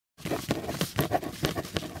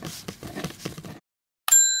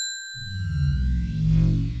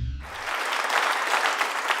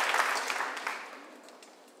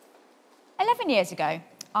years ago,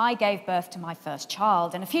 I gave birth to my first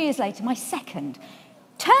child, and a few years later, my second.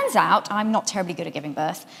 Turns out I'm not terribly good at giving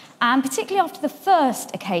birth, and particularly after the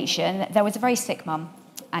first occasion, there was a very sick mum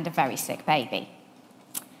and a very sick baby.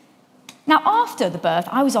 Now, after the birth,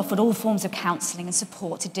 I was offered all forms of counselling and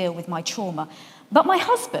support to deal with my trauma, but my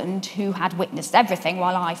husband, who had witnessed everything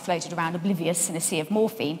while I floated around oblivious in a sea of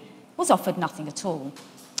morphine, was offered nothing at all.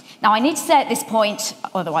 Now, I need to say at this point,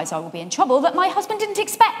 otherwise I will be in trouble, that my husband didn't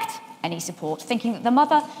expect any support, thinking that the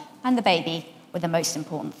mother and the baby were the most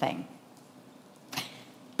important thing.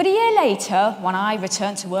 But a year later, when I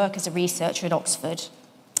returned to work as a researcher at Oxford,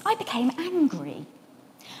 I became angry.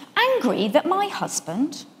 Angry that my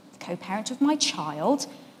husband, the co-parent of my child,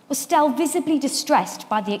 was still visibly distressed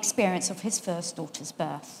by the experience of his first daughter's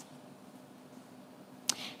birth.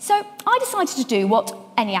 So I decided to do what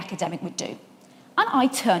any academic would do, and I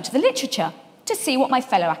turned to the literature to see what my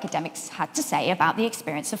fellow academics had to say about the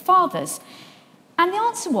experience of fathers. And the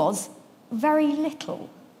answer was very little.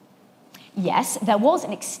 Yes, there was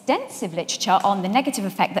an extensive literature on the negative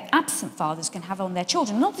effect that absent fathers can have on their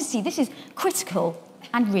children, and obviously this is critical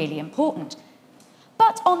and really important.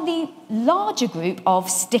 But on the larger group of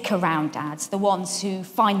stick-around dads, the ones who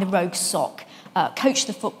find the rogue sock, coach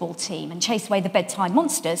the football team and chase away the bedtime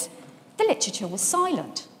monsters, the literature was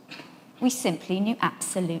silent. We simply knew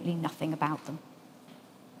absolutely nothing about them.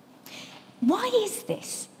 Why is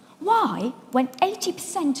this? Why, when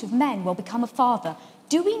 80% of men will become a father,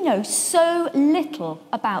 do we know so little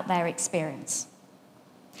about their experience?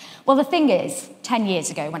 Well, the thing is, 10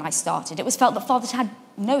 years ago when I started, it was felt that fathers had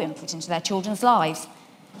no input into their children's lives.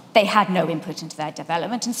 They had no input into their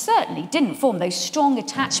development and certainly didn't form those strong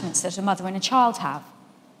attachments that a mother and a child have.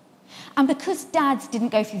 And because dads didn't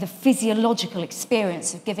go through the physiological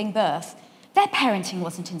experience of giving birth, their parenting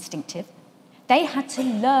wasn't instinctive. They had to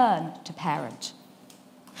learn to parent.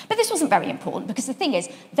 But this wasn't very important because the thing is,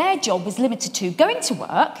 their job was limited to going to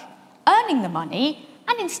work, earning the money,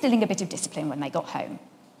 and instilling a bit of discipline when they got home.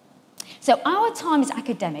 So our time as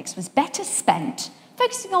academics was better spent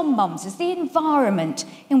focusing on mums as the environment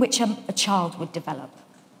in which a child would develop.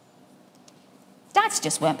 Dads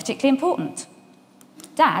just weren't particularly important.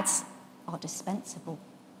 Dads are dispensable.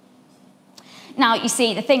 Now, you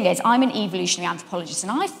see, the thing is, I'm an evolutionary anthropologist,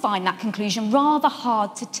 and I find that conclusion rather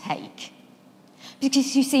hard to take.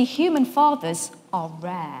 Because, you see, human fathers are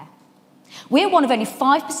rare. We're one of only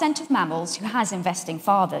 5% of mammals who has investing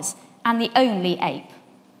fathers, and the only ape.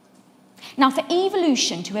 Now, for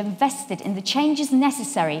evolution to have invested in the changes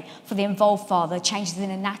necessary for the involved father, changes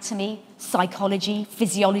in anatomy, psychology,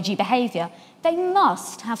 physiology, behaviour, they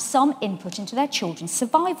must have some input into their children's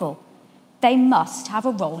survival. They must have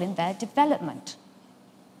a role in their development.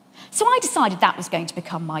 So I decided that was going to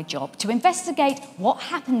become my job, to investigate what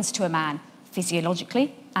happens to a man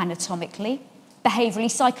physiologically, anatomically, behaviourally,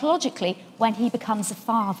 psychologically, when he becomes a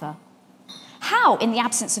father. How, in the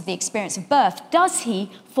absence of the experience of birth, does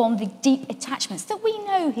he form the deep attachments that we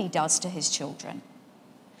know he does to his children?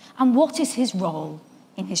 And what is his role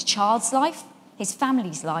in his child's life, his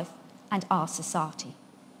family's life, and our society?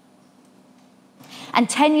 And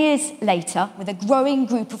 10 years later, with a growing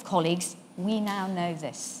group of colleagues, we now know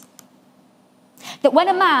this. That when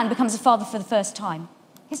a man becomes a father for the first time,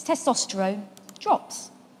 his testosterone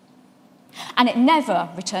drops. And it never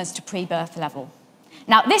returns to pre-birth level.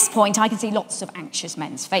 Now, at this point, I can see lots of anxious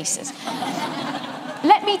men's faces.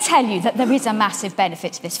 Let me tell you that there is a massive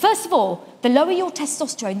benefit to this. First of all, the lower your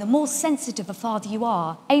testosterone, the more sensitive a father you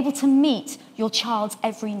are, able to meet your child's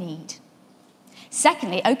every need.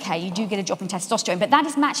 Secondly, okay, you do get a drop in testosterone, but that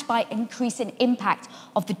is matched by an increase in impact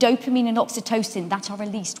of the dopamine and oxytocin that are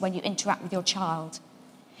released when you interact with your child.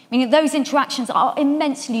 Meaning those interactions are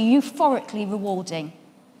immensely euphorically rewarding,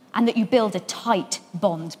 and that you build a tight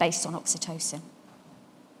bond based on oxytocin.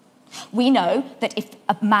 We know that if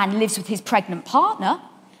a man lives with his pregnant partner,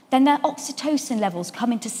 then their oxytocin levels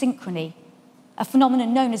come into synchrony, a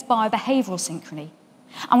phenomenon known as biobehavioural synchrony.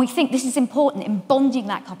 And we think this is important in bonding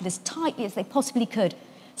that couple as tightly as they possibly could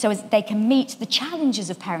so as they can meet the challenges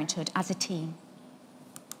of parenthood as a team.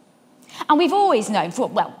 And we've always known for,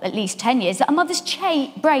 well, at least 10 years that a mother's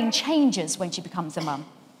brain changes when she becomes a mum.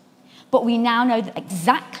 But we now know that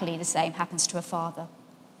exactly the same happens to a father.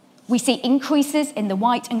 We see increases in the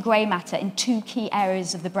white and grey matter in two key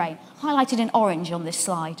areas of the brain, highlighted in orange on this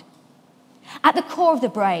slide. At the core of the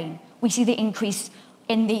brain, we see the increase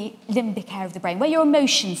in the limbic area of the brain, where your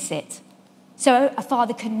emotions sit. So a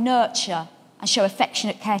father can nurture and show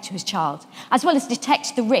affectionate care to his child, as well as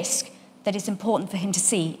detect the risk that is important for him to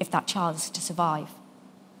see if that child is to survive.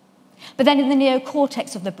 But then in the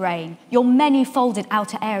neocortex of the brain, your many-folded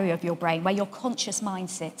outer area of your brain, where your conscious mind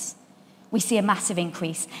sits, we see a massive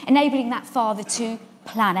increase, enabling that father to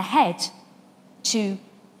plan ahead, to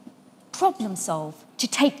problem solve, to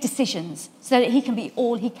take decisions so that he can be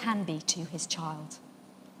all he can be to his child.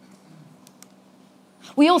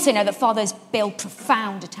 We also know that fathers build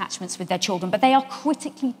profound attachments with their children, but they are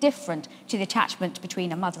critically different to the attachment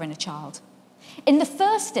between a mother and a child. In the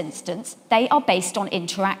first instance, they are based on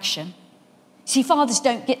interaction. See, fathers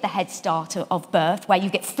don't get the head start of birth, where you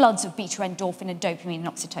get floods of beta endorphin and dopamine and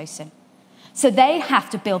oxytocin. So they have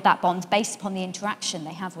to build that bond based upon the interaction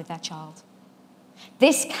they have with their child.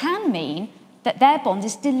 This can mean that their bond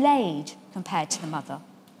is delayed compared to the mother.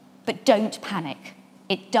 But don't panic.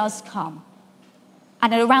 It does come.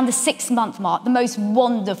 And at around the 6-month mark, the most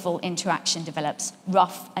wonderful interaction develops,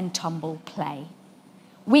 rough and tumble play.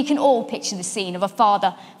 We can all picture the scene of a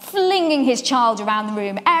father flinging his child around the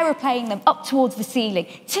room, aeroplaning them up towards the ceiling,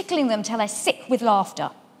 tickling them till they're sick with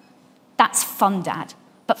laughter. That's fun dad.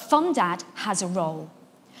 But fun dad has a role.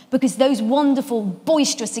 Because those wonderful,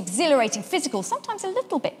 boisterous, exhilarating, physical, sometimes a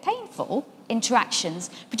little bit painful interactions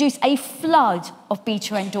produce a flood of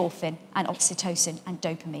beta endorphin and oxytocin and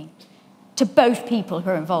dopamine to both people who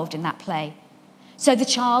are involved in that play. So the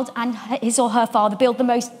child and his or her father build the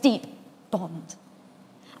most deep bond.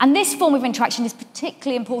 And this form of interaction is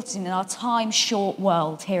particularly important in our time-short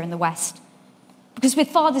world here in the West. Because with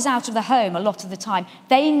fathers out of the home a lot of the time,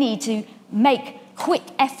 they need to make quick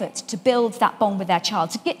effort to build that bond with their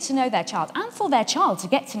child, to get to know their child, and for their child to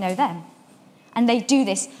get to know them. And they do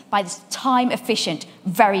this by this time-efficient,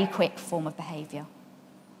 very quick form of behaviour.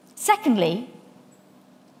 Secondly,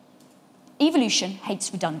 evolution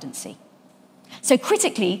hates redundancy. So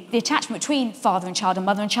critically, the attachment between father and child and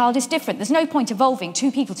mother and child is different. There's no point evolving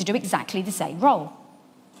two people to do exactly the same role.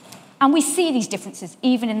 And we see these differences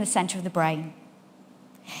even in the centre of the brain.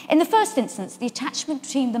 In the first instance, the attachment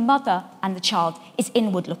between the mother and the child is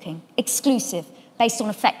inward-looking, exclusive, based on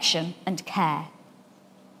affection and care.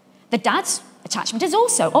 The dad's attachment is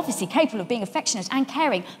also obviously capable of being affectionate and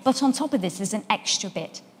caring, but on top of this, there's an extra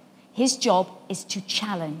bit. His job is to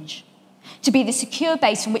challenge, to be the secure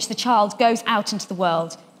base from which the child goes out into the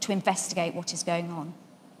world to investigate what is going on.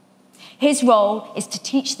 His role is to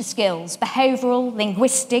teach the skills, behavioural,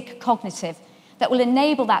 linguistic, cognitive, that will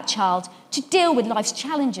enable that child to deal with life's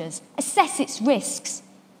challenges, assess its risks,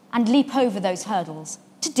 and leap over those hurdles,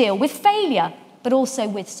 to deal with failure, but also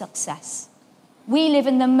with success. We live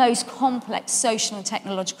in the most complex social and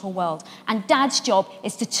technological world, and Dad's job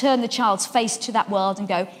is to turn the child's face to that world and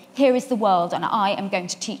go, here is the world, and I am going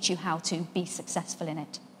to teach you how to be successful in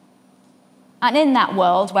it. And in that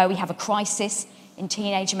world where we have a crisis in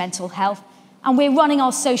teenage mental health, and we're running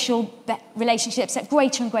our social relationships at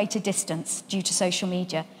greater and greater distance due to social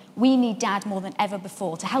media, we need Dad more than ever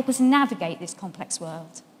before to help us navigate this complex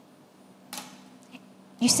world.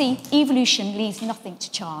 You see, evolution leaves nothing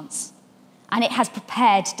to chance, and it has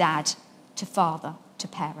prepared Dad to father, to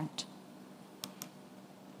parent.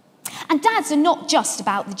 And dads are not just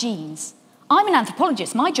about the genes. I'm an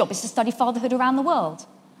anthropologist. My job is to study fatherhood around the world.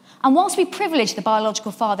 And whilst we privilege the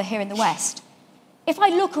biological father here in the West, if I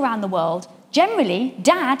look around the world, generally,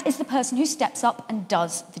 Dad is the person who steps up and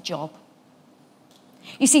does the job.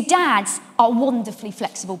 You see, dads are wonderfully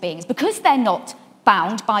flexible beings. Because they're not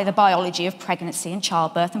bound by the biology of pregnancy and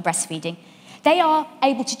childbirth and breastfeeding, they are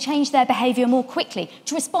able to change their behaviour more quickly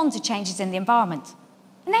to respond to changes in the environment.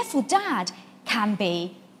 And therefore, Dad can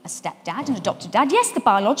be a stepdad, an adopted dad, yes, the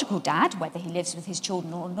biological dad, whether he lives with his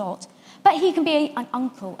children or not, but he can be an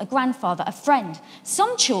uncle, a grandfather, a friend.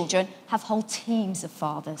 Some children have whole teams of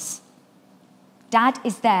fathers. Dad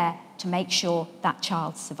is there to make sure that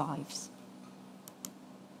child survives.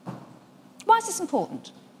 Why is this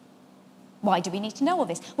important? Why do we need to know all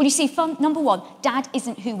this? Well, you see, number one, Dad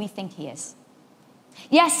isn't who we think he is.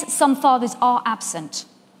 Yes, some fathers are absent,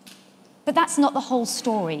 but that's not the whole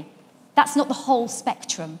story. That's not the whole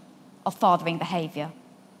spectrum of fathering behaviour.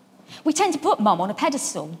 We tend to put mum on a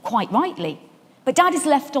pedestal, quite rightly, but Dad is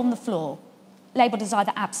left on the floor, labelled as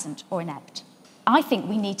either absent or inept. I think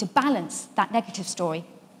we need to balance that negative story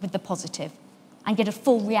with the positive and get a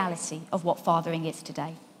full reality of what fathering is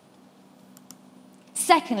today.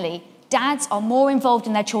 Secondly, dads are more involved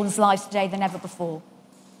in their children's lives today than ever before.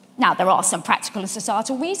 Now, there are some practical and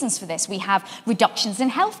societal reasons for this. We have reductions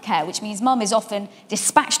in healthcare, which means mum is often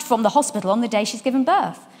dispatched from the hospital on the day she's given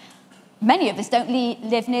birth. Many of us don't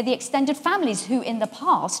live near the extended families who in the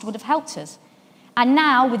past would have helped us. And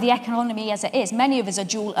now, with the economy as it is, many of us are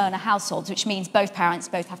dual-earner households, which means both parents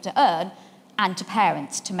both have to earn and to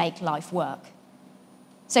parent to make life work.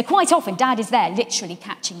 So quite often, Dad is there literally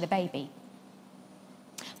catching the baby.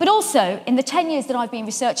 But also, in the 10 years that I've been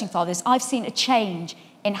researching fathers, I've seen a change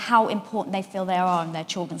in how important they feel they are in their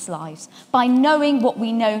children's lives. By knowing what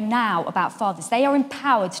we know now about fathers, they are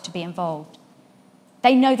empowered to be involved.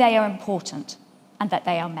 They know they are important and that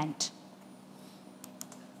they are meant.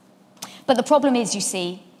 But the problem is, you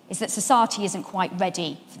see, is that society isn't quite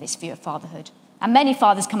ready for this view of fatherhood. And many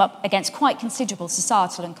fathers come up against quite considerable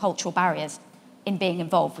societal and cultural barriers in being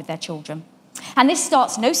involved with their children. And this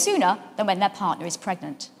starts no sooner than when their partner is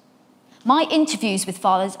pregnant. My interviews with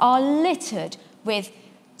fathers are littered with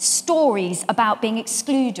stories about being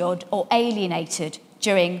excluded or alienated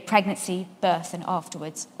during pregnancy, birth, and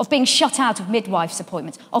afterwards, of being shut out of midwife's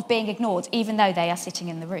appointments, of being ignored, even though they are sitting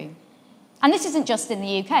in the room. And this isn't just in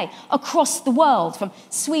the UK. Across the world, from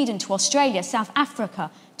Sweden to Australia, South Africa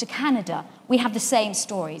to Canada, we have the same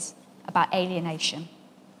stories about alienation.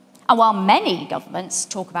 And while many governments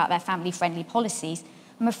talk about their family-friendly policies,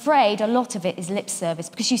 I'm afraid a lot of it is lip service,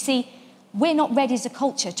 because you see, we're not ready as a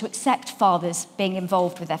culture to accept fathers being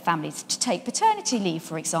involved with their families, to take paternity leave,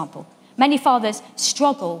 for example. Many fathers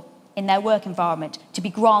struggle in their work environment to be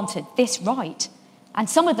granted this right, and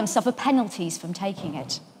some of them suffer penalties from taking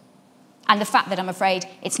it. And the fact that I'm afraid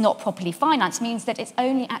it's not properly financed means that it's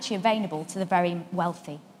only actually available to the very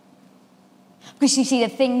wealthy. Because you see, the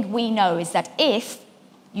thing we know is that if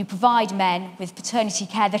you provide men with paternity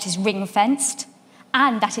care that is ring-fenced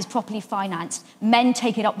and that is properly financed, men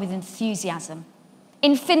take it up with enthusiasm.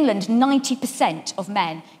 In Finland, 90% of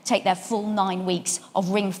men take their full 9 weeks of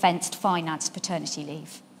ring-fenced financed paternity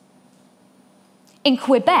leave. In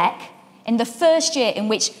Quebec, in the first year in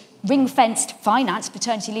which ring-fenced financed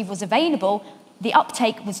paternity leave was available, the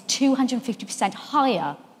uptake was 250%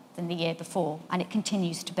 higher than the year before, and it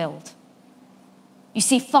continues to build. You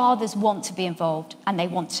see, fathers want to be involved and they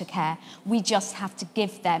want to care. We just have to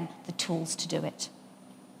give them the tools to do it.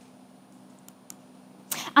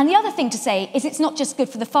 And the other thing to say is it's not just good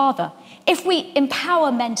for the father. If we empower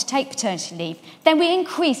men to take paternity leave, then we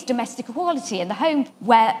increase domestic equality in the home,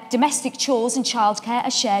 where domestic chores and childcare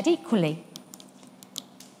are shared equally.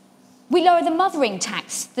 We lower the mothering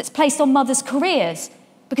tax that's placed on mothers' careers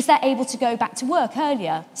because they're able to go back to work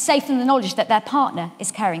earlier, safe in the knowledge that their partner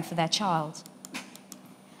is caring for their child.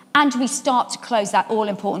 And we start to close that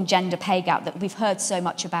all-important gender pay gap that we've heard so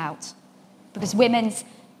much about, because women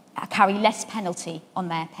carry less penalty on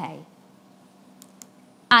their pay.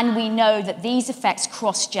 And we know that these effects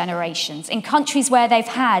cross generations. In countries where they've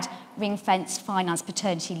had ring-fenced financed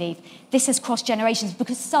paternity leave, this has crossed generations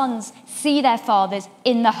because sons see their fathers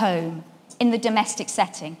in the home, in the domestic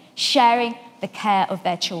setting, sharing the care of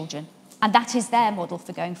their children. And that is their model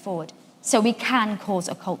for going forward. So we can cause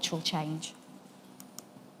a cultural change.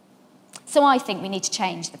 So I think we need to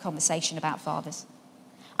change the conversation about fathers.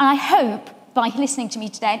 And I hope, by listening to me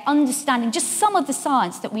today and understanding just some of the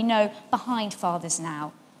science that we know behind fathers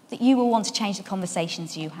now, that you will want to change the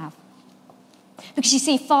conversations you have. Because you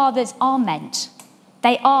see, fathers are meant.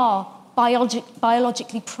 They are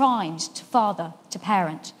biologically primed to father, to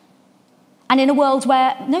parent. And in a world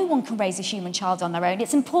where no one can raise a human child on their own,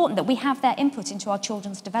 it's important that we have their input into our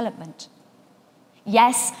children's development.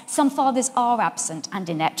 Yes, some fathers are absent and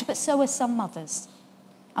inept, but so are some mothers.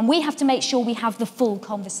 And we have to make sure we have the full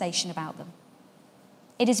conversation about them.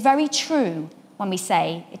 It is very true when we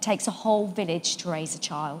say it takes a whole village to raise a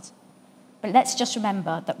child. But let's just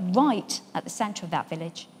remember that right at the centre of that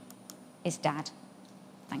village is Dad.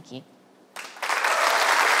 Thank you.